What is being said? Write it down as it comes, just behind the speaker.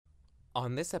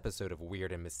On this episode of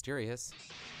Weird and Mysterious...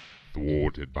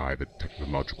 Thwarted by the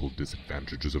technological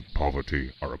disadvantages of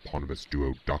poverty, our eponymous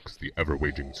duo ducks the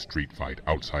ever-waging street fight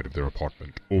outside of their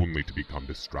apartment, only to become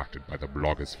distracted by the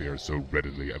bloggesphere so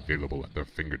readily available at their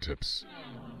fingertips.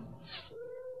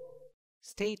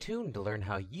 Stay tuned to learn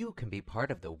how you can be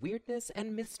part of the weirdness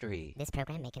and mystery. This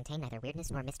program may contain neither weirdness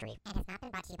nor mystery. And has not been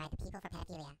brought to you by the people for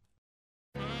pedophilia.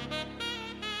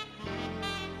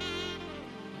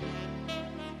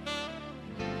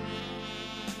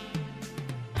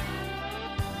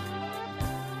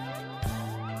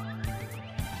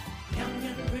 Young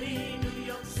and pretty New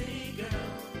York City girl,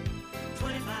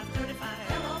 25, 35,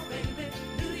 hello baby,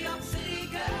 New York City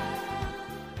girl.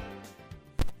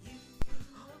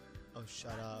 Oh,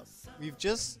 shut up. We've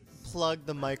just plugged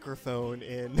the microphone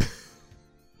in.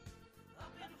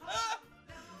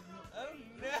 Oh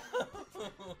no!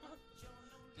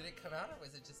 Did it come out or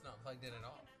was it just not plugged in at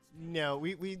all? No,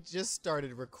 we just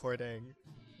started recording.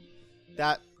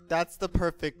 That's the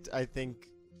perfect, I think,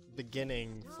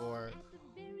 beginning for...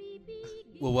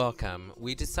 Well, welcome.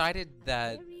 We decided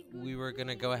that we were going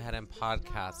to go ahead and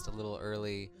podcast a little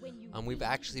early. We've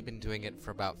actually been doing it for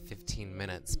about 15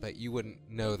 minutes, but you wouldn't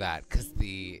know that because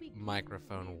the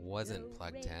microphone wasn't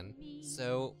plugged in.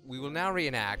 So we will now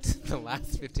reenact the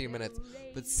last 15 minutes,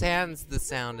 but sans the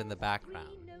sound in the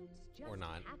background. Or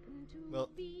not. Well,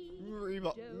 you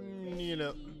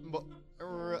know...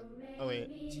 Oh,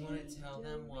 wait. Do you want to tell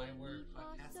them why we're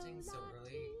podcasting so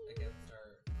early against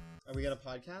our... Are we gonna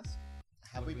podcast?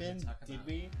 Have we What been? did we talk Did about?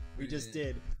 we? We just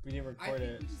did. We didn't record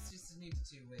it. Just need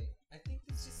to wait. I think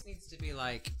this just needs to be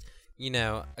like, you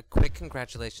know, a quick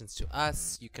congratulations to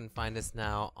us. You can find us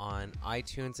now on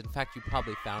iTunes. In fact, you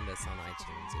probably found us on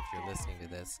iTunes if you're listening to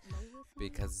this,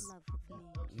 because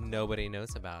nobody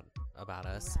knows about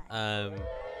us. I'm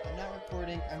not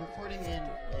recording. I'm recording in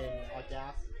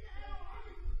Audacity.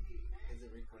 Is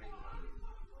it recording?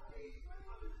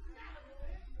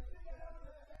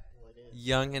 Well, it is.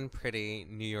 Young and pretty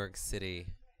New York City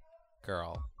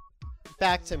girl.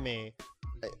 Back to me.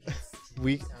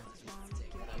 We...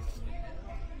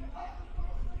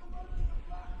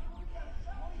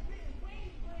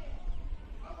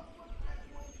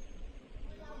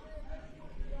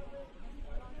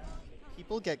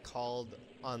 People get called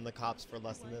on the cops for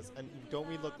less than this, and don't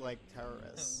we look like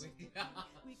terrorists?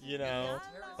 You know,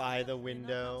 by the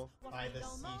window, by the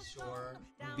seashore.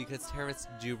 Because terrorists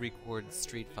do record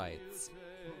street fights.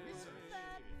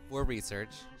 For research.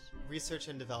 Research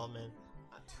and development.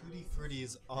 Tutti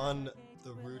Frutti's on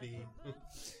the Rudy.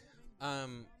 Well,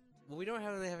 we don't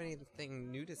really have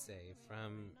anything new to say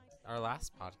from our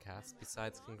last podcast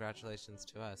besides congratulations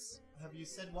to us. Have you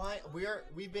said why?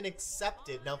 We've been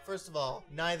accepted. Now, first of all,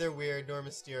 neither weird nor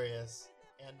mysterious.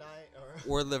 And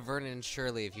Or Laverne and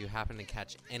Shirley, if you happen to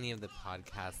catch any of the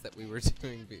podcasts that we were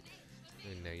doing.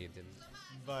 No, you didn't.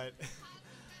 But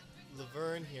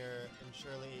Laverne here and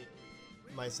Shirley,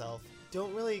 myself,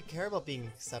 don't really care about being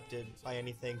accepted by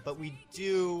anything, but we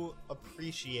do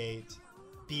appreciate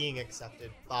being accepted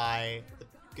by the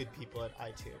good people at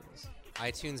iTunes.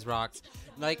 iTunes rocks.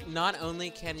 Like, not only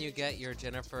can you get your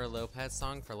Jennifer Lopez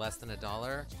song for less than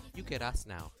 $1, you get us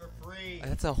now. For free.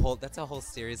 That's a whole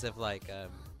series of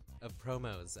of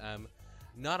promos.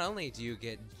 Not only do you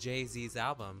get Jay-Z's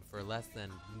album for less than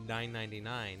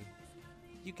 $9.99,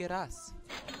 you get us.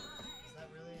 Is that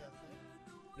really a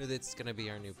thing? No, that's gonna be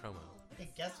our new promo. Hey,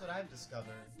 guess what I've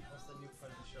discovered? What's the new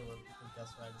part of the show where people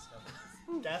guess what I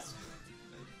discovered? Guess.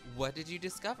 What did you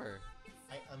discover?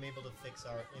 I'm able to fix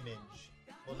our image.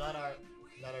 Well, not our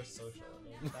social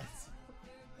image. That's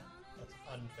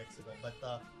unfixable. But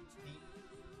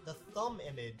the thumb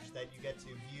image that you get to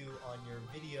view on your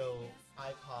video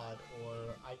iPod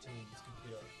or iTunes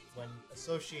computer when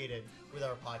associated with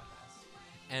our podcast.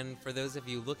 And for those of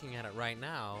you looking at it right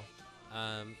now,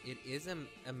 it is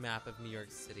a map of New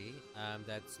York City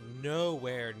that's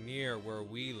nowhere near where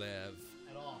we live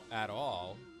at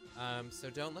all. So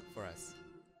don't look for us.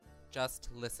 Just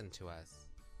listen to us.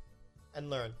 And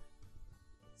learn.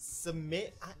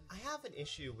 Submit. I have an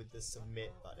issue with the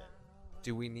submit button.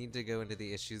 Do we need to go into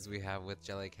the issues we have with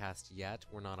Jellycast yet?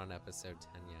 We're not on episode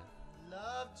 10 yet.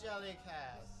 Love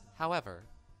Jellycast. However...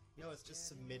 No, it's just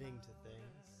submitting to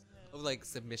things. Oh, like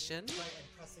submission? Like,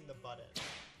 and pressing the button.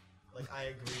 Like, I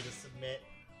agree to submit.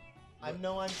 I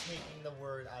know I'm taking the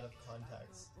word out of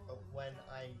context, but when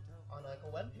I'm on like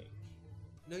a web page.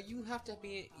 No, you have to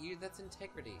be... that's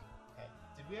integrity. Okay.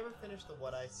 Did we ever finish the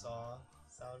what I saw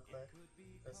sound clip?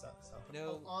 Or sound clip?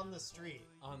 No. Oh, on the street.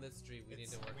 On the street, we need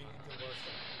to work We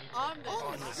on need it. to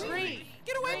work it. On the street.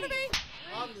 Get away from me!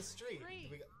 On the street.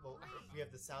 We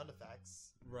have the sound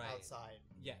effects Right. outside.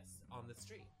 Yes, on the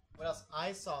street? What else?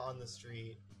 I saw on the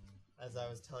street, as I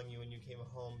was telling you when you came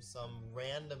home, some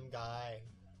random guy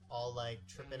all like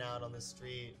tripping out on the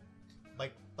street,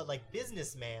 but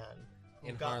businessman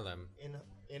In Harlem.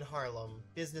 In Harlem,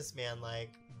 businessman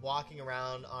like walking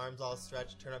around, arms all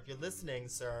stretched. Turn up. You're listening,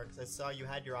 sir, because I saw you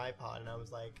had your iPod, and I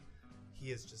was like,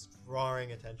 he is just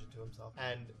drawing attention to himself.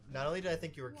 And not only did I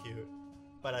think you were cute,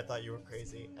 but I thought you were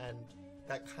crazy, and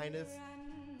that kind of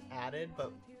added.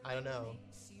 But I don't know.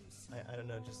 I don't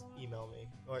know. Just email me,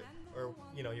 or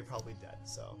you're probably dead.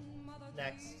 So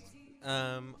next.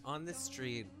 On the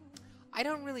street, I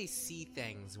don't really see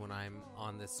things when I'm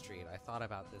on the street. I thought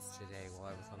about this today while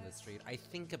I was on the street. I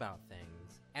think about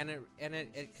things, and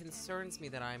it concerns me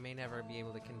that I may never be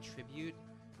able to contribute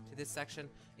to this section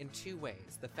in two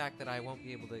ways. The fact that I won't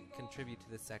be able to contribute to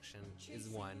this section is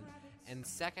one, and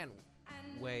second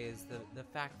way is the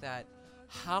fact that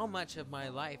how much of my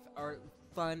life or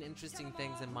fun, interesting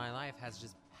things in my life has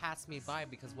just passed me by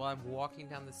because while I'm walking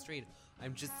down the street,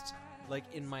 I'm just like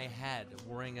in my head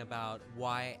worrying about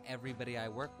why everybody I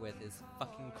work with is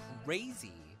fucking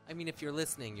crazy. I mean, if you're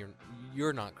listening,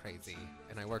 you're not crazy,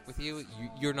 and I work with you.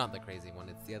 You're not the crazy one.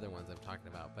 It's the other ones I'm talking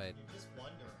about. But You're just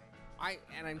wondering.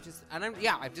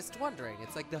 I'm just wondering.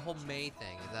 It's like the whole May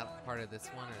thing. Is that part of this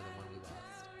one or the one we lost?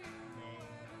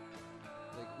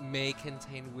 Like may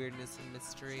contain weirdness and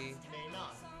mystery.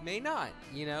 May not.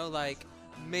 May not. Like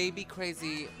may be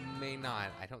crazy, may not.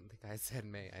 I don't think I said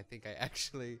may. I think I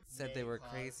actually said May they were cause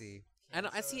crazy. And I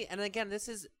cancer. see, and again, this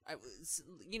is,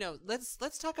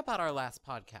 let's talk about our last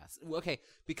podcast. Okay,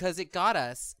 because it got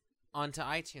us onto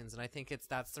iTunes, and I think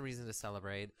that's the reason to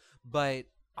celebrate. But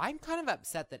I'm kind of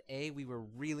upset that we were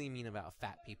really mean about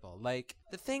fat people. Like,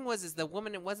 the thing is the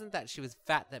woman, it wasn't that she was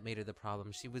fat that made her the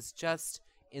problem. She was just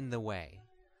in the way.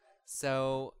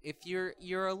 So if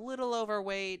you're a little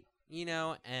overweight,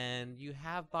 and you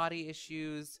have body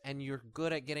issues, and you're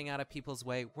good at getting out of people's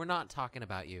way, we're not talking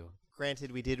about you.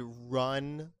 Granted, we did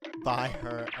run by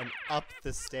her and up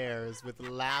the stairs with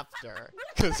laughter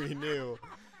because we knew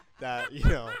that,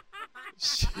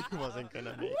 she wasn't going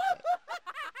to make it.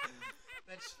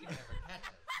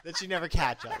 That she'd never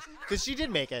catch us. Because she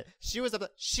did make it.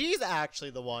 She's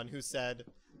actually the one who said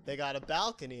they got a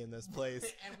balcony in this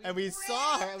place. and we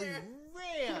saw her and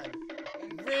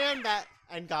we ran that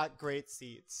and got great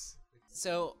seats.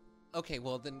 So, okay,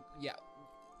 well then, yeah.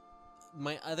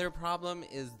 My other problem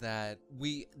is that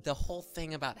the whole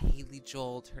thing about Haley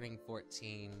Joel turning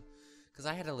 14, because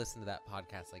I had to listen to that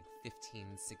podcast like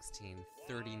 15, 16,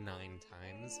 39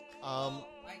 times.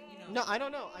 No, I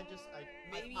don't know.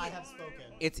 I have spoken.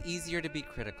 It's easier to be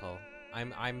critical.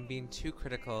 I'm being too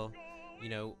critical.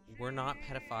 We're not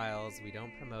pedophiles. We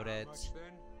don't promote it.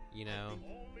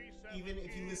 Even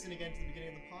if you listen again to the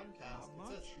beginning of the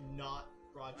podcast, it says not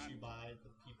brought to you by the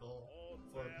people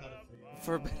for pedophilia.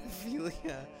 For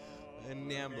pedophilia and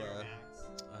NAMBLA.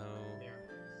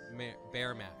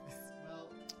 Bear Max. Well,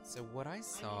 So what I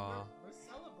saw... we're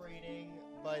celebrating,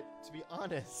 but to be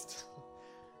honest,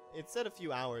 it said a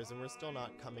few hours and we're still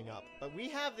not coming up. But we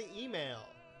have the email.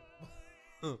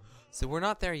 So we're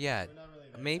not there yet. We're not really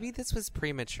there. Maybe this was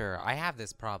premature. I have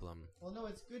this problem. Well, no,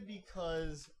 it's good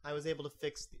because I was able to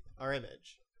fix our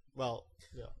image. Well,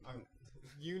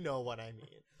 you know what I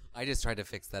mean. I just tried to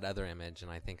fix that other image,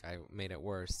 and I think I made it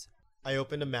worse. I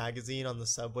opened a magazine on the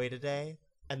subway today,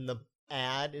 and the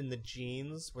ad in the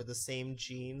jeans were the same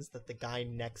jeans that the guy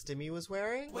next to me was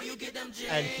wearing. Where you get them jeans?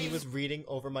 And he was reading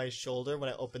over my shoulder when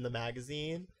I opened the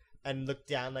magazine and looked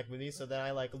down like with me. So then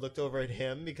I looked over at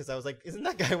him because I was like, isn't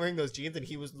that guy wearing those jeans? And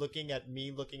he was looking at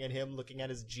me, looking at him, looking at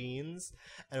his jeans.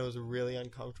 And it was really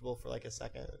uncomfortable for like a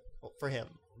second for him.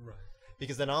 Right.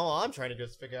 Because then all I'm trying to do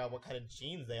is figure out what kind of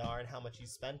jeans they are and how much he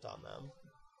spent on them.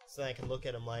 So then I can look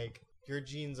at him like, your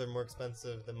jeans are more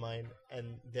expensive than mine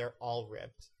and they're all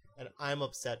ripped. And I'm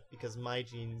upset because my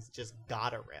jeans just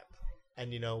gotta rip.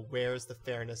 And where's the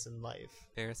fairness in life?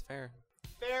 Fair is fair.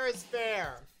 Fair is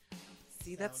fair!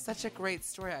 See, that's such a great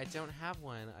story. I don't have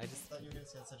one. I just... I thought you were going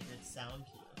to say such a great sound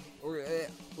cue. Or,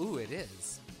 ooh, it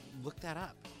is. Look that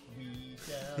up. We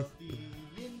shall be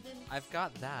Linden. I've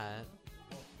got that.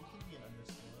 Well, it can be an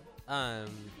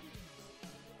underscore.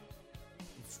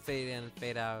 Fade in,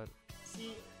 fade out.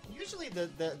 See, usually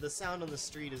the sound on the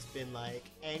street has been like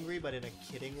angry, but in a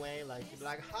kidding way. Like, you'd be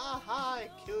like, ha ha, I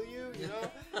kill you,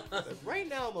 But right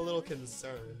now I'm a little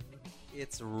concerned.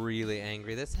 It's really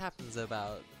angry. This happens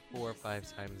about 4 or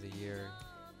 5 times a year.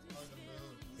 On the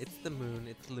moon. It's the moon.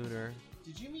 It's lunar.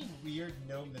 Did you mean weird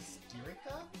no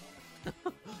mysterica?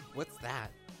 What's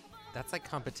that? That's like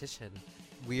competition.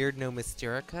 Weird no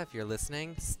mysterica. If you're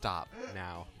listening, stop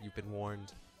now. You've been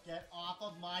warned. Get off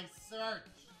of my search!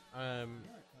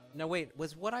 No, wait.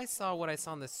 Was what I saw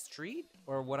on the street,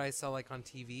 or what I saw like on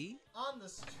TV? On the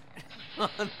street. On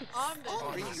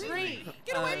the street.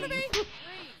 Get away from me!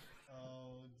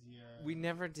 Oh dear. We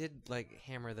never did like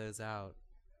hammer those out.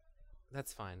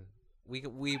 That's fine.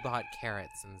 We bought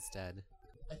carrots instead.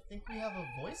 I think we have a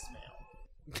voicemail.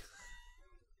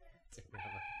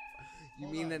 You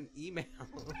Hold mean on. an email? Like,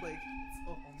 it's a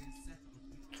whole new sound.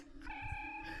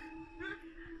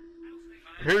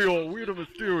 Hey y'all, weird and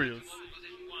mysterious.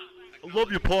 I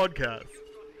love your podcast.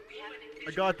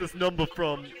 I got this number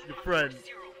from your friend.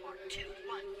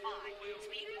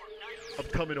 I'm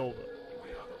coming over.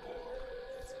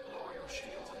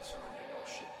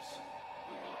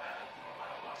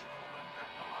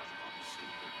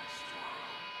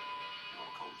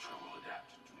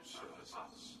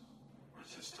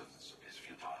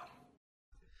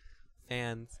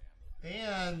 Fans.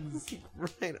 Fans.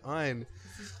 Right on.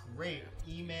 This is great.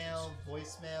 Email,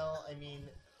 voicemail. I mean,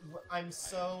 I'm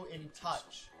so in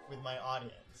touch with my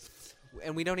audience.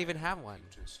 And we don't even have one. What,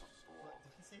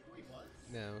 did he say who he was?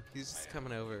 No, he's just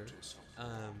coming over.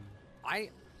 I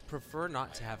prefer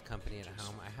not to have company at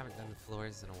home. I haven't done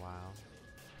floors in a while.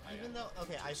 Even though,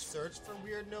 okay, I searched for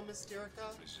Weird No Mysterica,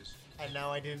 and now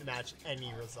I didn't match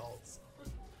any results.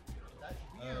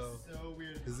 We are so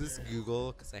weird. and Is this mysterious.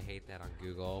 Google? Because I hate that on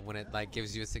Google when it like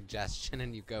gives you a suggestion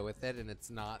and you go with it and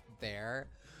it's not there.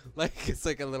 Like it's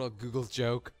like a little Google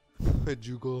joke. A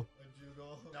Google. A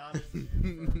Google? Not a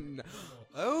Google.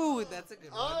 Oh, that's a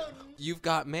good one. You've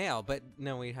got mail, but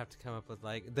no, we have to come up with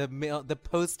like the mail. The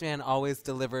postman always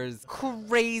delivers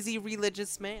crazy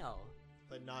religious mail,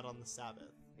 But not on the Sabbath.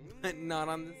 but not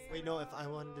on the Wait, no, if I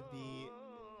wanted to be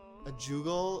a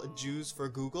Jugal, a Jews for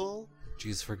Google,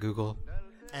 Jews for Google.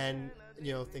 and,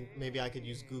 think maybe I could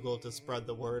use Google to spread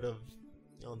the word of,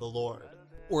 the Lord.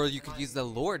 Or you could use the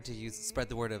Lord to spread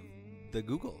the word of the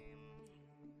Google.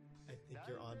 I think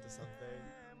you're onto something.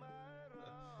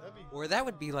 That'd be Or that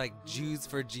would be like Jews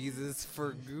for Jesus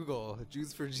for Google.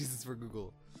 Jews for Jesus for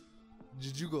Google.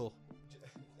 Google.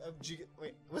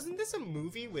 Wait, wasn't this a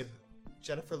movie with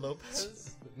Jennifer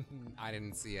Lopez? I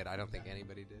didn't see it. I don't think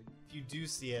anybody did. If you do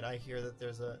see it, I hear that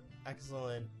there's a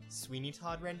excellent Sweeney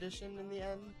Todd rendition in the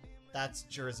end. That's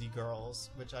Jersey Girls,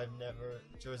 which I've never...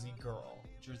 Jersey Girl.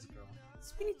 Jersey Girl.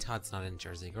 Sweeney Todd's not in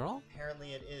Jersey Girl.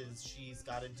 Apparently it is. She's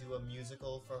got to do a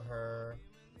musical for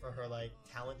her like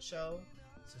talent show.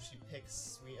 So she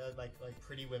picks like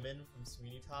pretty women from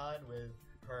Sweeney Todd with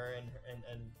her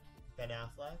and Ben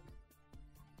Affleck.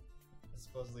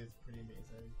 Supposedly it's pretty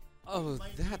amazing. Oh,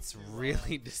 Might that's need to,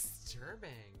 really disturbing.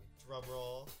 Drum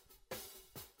roll.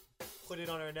 Put it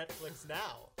on our Netflix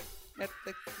now.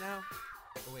 Netflix now.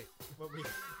 Oh wait. What we...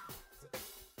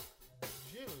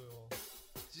 Jill.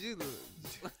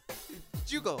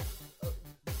 Jugo.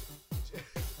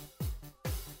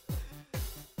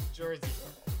 Jersey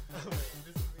Girl. Oh wait,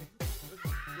 this is me.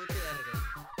 Look at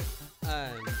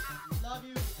editing. Love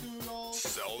you, Doodle.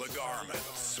 Sell the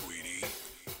garments, sweetie.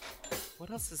 What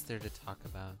else is there to talk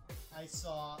about? I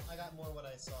got more what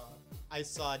I saw. I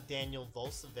saw Daniel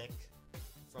Volcevic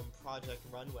from Project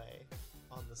Runway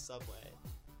on the subway.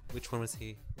 Which one was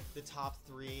he? The top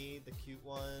three, the cute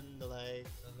one, the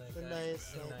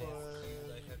nice one.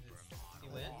 He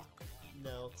went?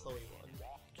 No, Chloe won.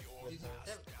 With her.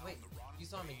 Wait, you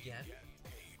saw him again?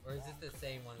 Or is this the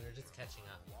same one? We're just catching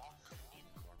up.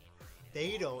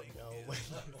 They don't know when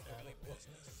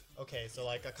Okay, so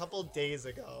like a couple days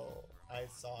ago, I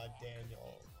saw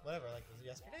Daniel. Whatever, like was it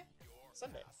yesterday?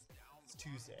 Sunday. It's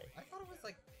Tuesday. I thought it was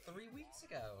like 3 weeks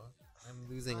ago. I'm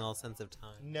losing all sense of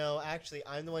time. No, actually,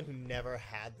 I'm the one who never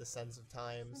had the sense of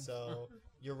time, so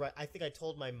you're right. I think I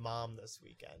told my mom this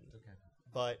weekend. Okay.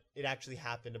 But it actually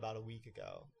happened about a week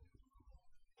ago.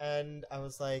 And I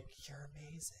was like, "You're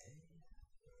amazing."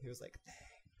 He was like,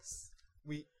 "Thanks."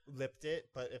 We lipped it,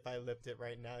 but if I lipped it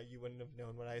right now, you wouldn't have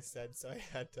known what I said, so I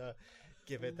had to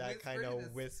give it that kind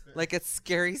of whisper. Like a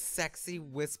scary, sexy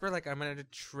whisper? Like I'm gonna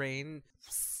train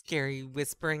scary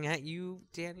whispering at you,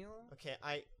 Daniel? Okay,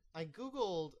 I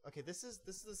googled. Okay, this is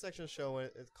the section of the show when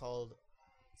it's called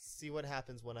 "See What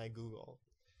Happens When I Google."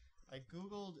 I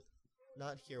googled,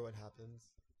 not hear what happens.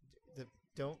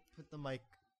 Don't put the mic.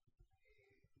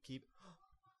 Keep.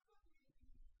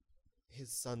 His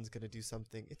son's gonna do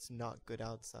something. It's not good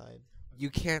outside. You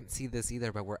can't see this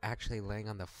either, but we're actually laying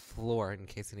on the floor in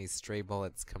case any stray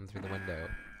bullets come through the window.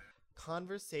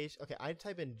 Conversation. Okay, I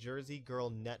type in Jersey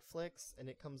Girl Netflix, and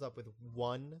it comes up with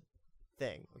one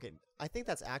thing. Okay, I think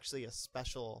that's actually a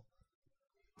special.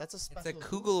 That's a special. It's a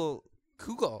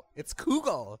Kugel. It's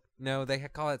Kugel. No, they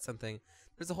call it something.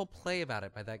 There's a whole play about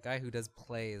it by that guy who does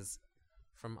plays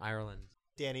from Ireland.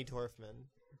 Danny Torfman.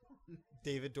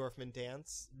 David Dorfman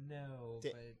dance. No,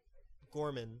 Da- but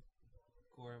Gorman.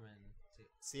 Gorman.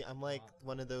 See, I'm like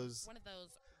one of those. One of those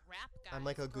rap guys. I'm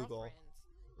like a Google.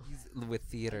 girlfriends. He's with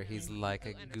theater. He's like a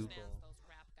Who understands Google. those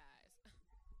rap guys.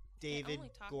 David I only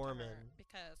talk to her Gorman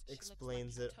because she looks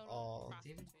explains like a it total all.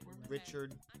 David prostitute. Gorman?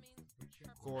 Richard I mean,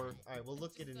 her Gore. flesh All right, we'll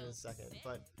look at it in a second.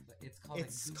 But It's called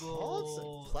it's a called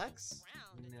Google. Plex.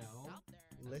 round, it's No. out there.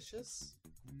 Delicious.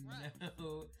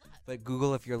 No. But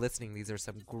Google, if you're listening, these are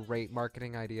some great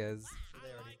marketing ideas.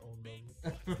 They already own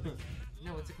them.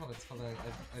 No, what's it called? It's called look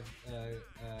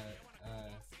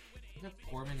up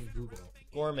Gorman and Google.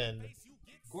 Gorman.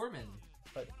 Gorman.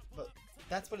 But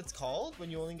that's what it's called when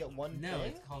you only get one No,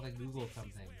 thing? it's called a Google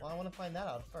something. Well, I want to find that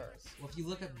out first. Well, if you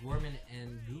look up Gorman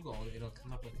and Google, it'll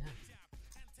come up with him.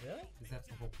 Really? Because that's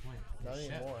the whole point. of Not his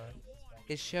show. anymore.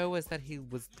 His show was that he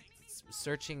was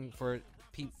searching for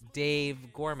Dave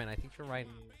Gorman. I think you're right.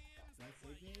 Did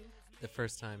I say Dave? The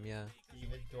first time, yeah.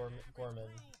 David Gorman.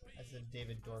 I said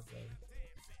David Dorfman.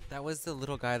 That was the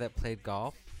little guy that played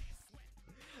golf.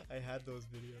 I had those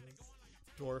videos.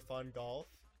 Dorf on golf.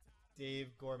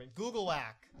 Dave Gorman. Google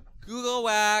whack. Google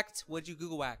whacked. What'd you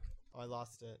Google whack? Oh, I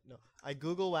lost it. No, I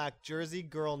Google whacked Jersey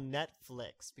Girl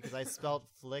Netflix because I spelled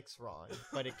flicks wrong,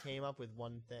 but it came up with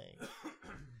one thing.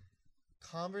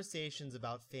 Conversations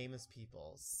about famous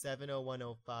people,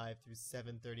 70105 through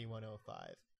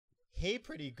 73105. Hey,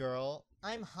 pretty girl.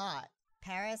 I'm hot.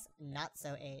 Paris, not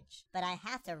so H. But I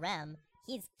have to rem.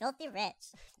 He's filthy rich. ...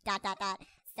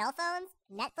 Cell phones,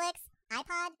 Netflix,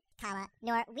 iPod, comma,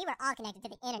 nor we were all connected to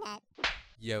the internet.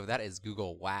 Yo, that is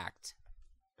Google whacked.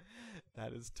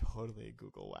 That is totally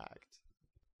Google whacked.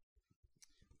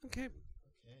 Okay. Okay.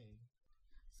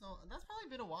 So that's probably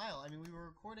been a while. I mean, we were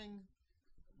recording.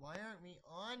 Why aren't we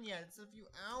on yet? It's a few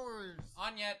hours.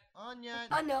 On yet. On yet?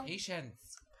 I know.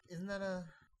 Patience. Isn't that a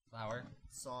Flower.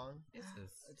 song? Is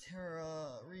this?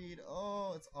 Tara Reid.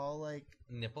 Oh, it's all like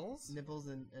Nipples? nipples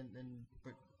and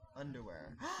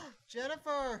underwear.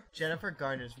 Jennifer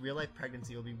Garner's real-life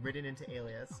pregnancy will be written into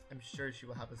Alias. I'm sure she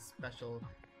will have a special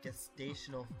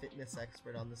gestational fitness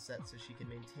expert on the set so she can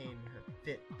maintain her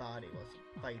fit body while she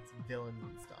fights villains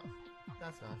and stuff.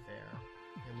 That's not fair.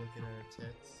 I'm looking at her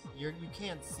tits. You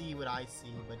can't see what I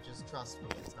see, but just trust me,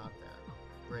 it's not fair.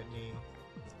 Brittany,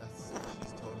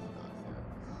 she's totally not fair.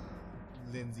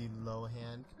 Lindsay Lohan,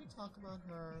 can we talk about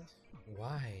her?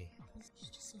 Why? She's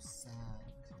just so sad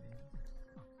to me.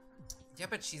 Yeah,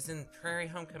 but she's in Prairie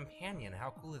Home Companion.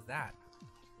 How cool is that?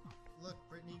 Look,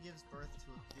 Brittany gives birth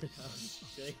to a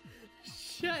kid.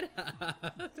 Shut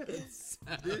up.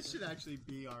 This should actually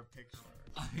be our picture.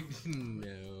 I didn't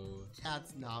know.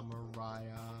 That's not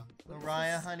Mariah.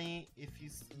 Mariah, honey, if you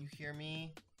hear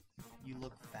me, you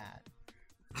look fat.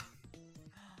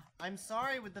 I'm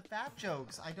sorry with the fat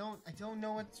jokes. I don't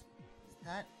know what's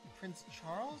that Prince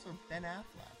Charles or Ben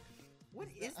Affleck. What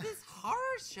is this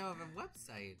horror show of a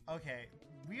website? Okay,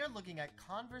 we are looking at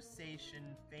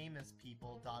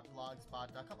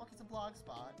conversationfamouspeople.blogspot.com. Okay, it's a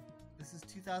blogspot. This is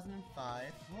 2005.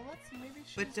 Well, let's see. Maybe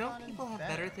she's But don't gotten people have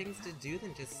better things to do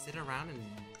than just sit around and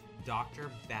doctor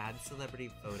bad celebrity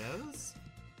photos?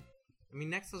 I mean,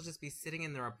 next they'll just be sitting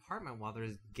in their apartment while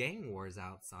there's gang wars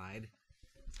outside,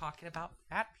 talking about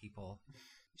fat people.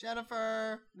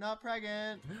 Jennifer, not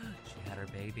pregnant. She had her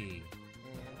baby.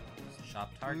 And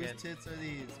Shop Target. whose tits are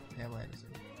these? Pamela Anderson.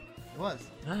 It was.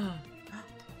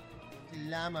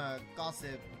 Glamour,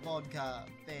 gossip, vodka,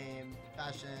 fame,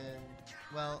 fashion.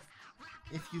 Well,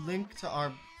 if you link to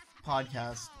our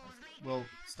podcast, we'll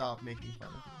stop making fun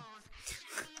of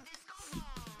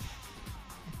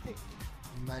you.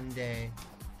 Monday.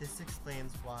 This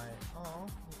explains why. Oh,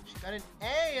 she got an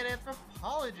A in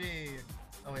anthropology.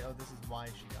 Oh wait, this is why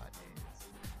she got A's.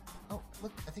 Oh,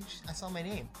 look, I saw my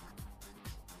name.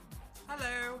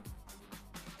 Hello.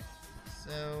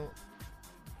 So,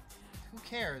 who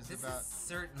cares This about? is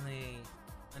certainly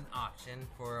an option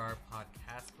for our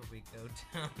podcast where we go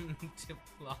down to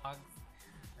blogs.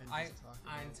 and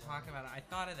talk about it. I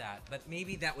thought of that, but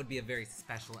maybe that would be a very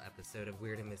special episode of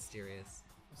Weird and Mysterious.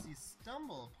 See,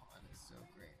 stumble upon is so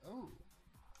great. Oh,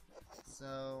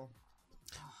 so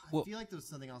Well- I feel like there was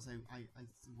something else I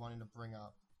wanted to bring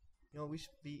up. You know, we should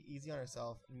be easy on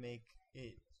ourselves and make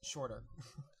it shorter.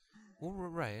 Well,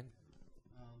 right.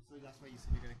 So that's why you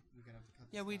said we're gonna have to cut.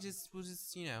 Yeah, this we'll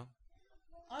just, you know.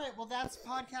 All right, well that's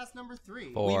podcast number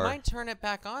 3. We might turn it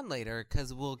back on later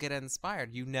because we'll get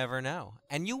inspired. You never know,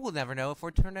 and you will never know if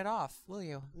we turn it off, will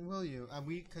you? Will you?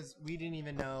 Because we didn't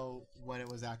even know when it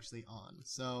was actually on.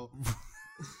 So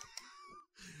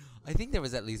I think there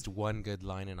was at least one good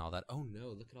line in all that. Oh no,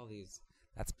 look at all these.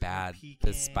 That's bad. peeking.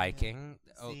 The spiking.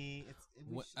 Oh, see,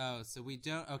 so we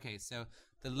don't. Okay, so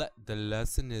The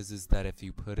lesson is that if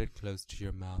you put it close to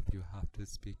your mouth, you have to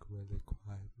speak really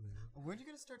quietly. Weren't you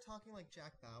gonna start talking like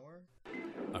Jack Bauer?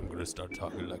 I'm gonna start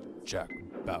talking like Jack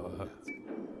Bauer. That's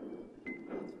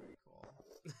very cool.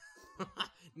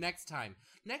 Next time.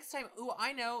 Ooh,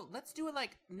 I know. Let's do it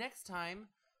like next time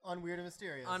On Weird and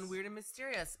Mysterious. on Weird and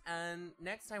Mysterious. And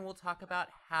next time we'll talk about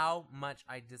how much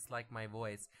I dislike my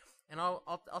voice. And I'll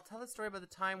tell the story about the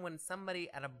time when somebody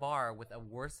at a bar with a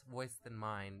worse voice than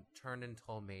mine turned and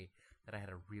told me that I had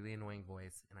a really annoying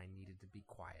voice and I needed to be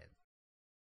quiet.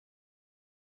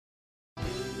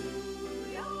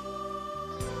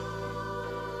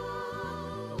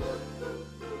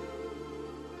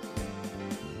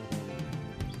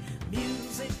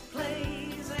 Music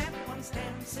plays, everyone's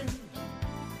dancing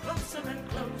closer and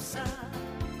closer,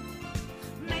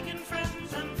 making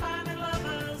friends and finding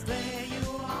lovers. There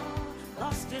you are,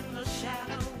 lost in the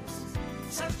shadows,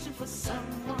 searching for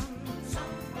someone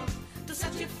to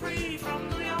set you free from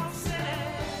New York City.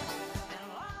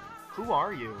 Who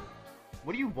are you?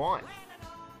 What do you want?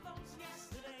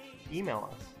 Email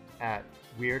us at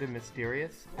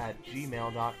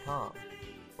weirdandmysterious@gmail.com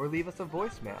or leave us a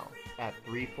voicemail at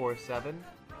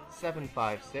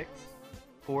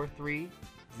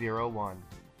 347-756-4301.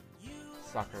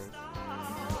 Suckers.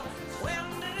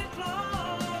 When did it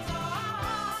close?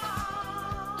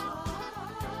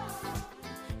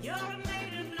 You're a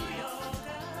native New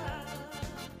Yorker.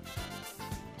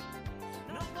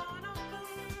 No one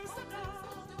opens the door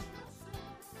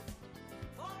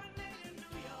for a native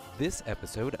New Yorker. This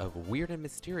episode of Weird and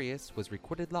Mysterious was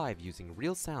recorded live using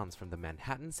real sounds from the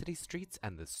Manhattan city streets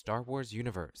and the Star Wars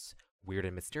universe. Weird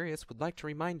and Mysterious would like to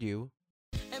remind you...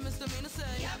 And Mr. Mina said,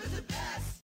 yeah, it's the best.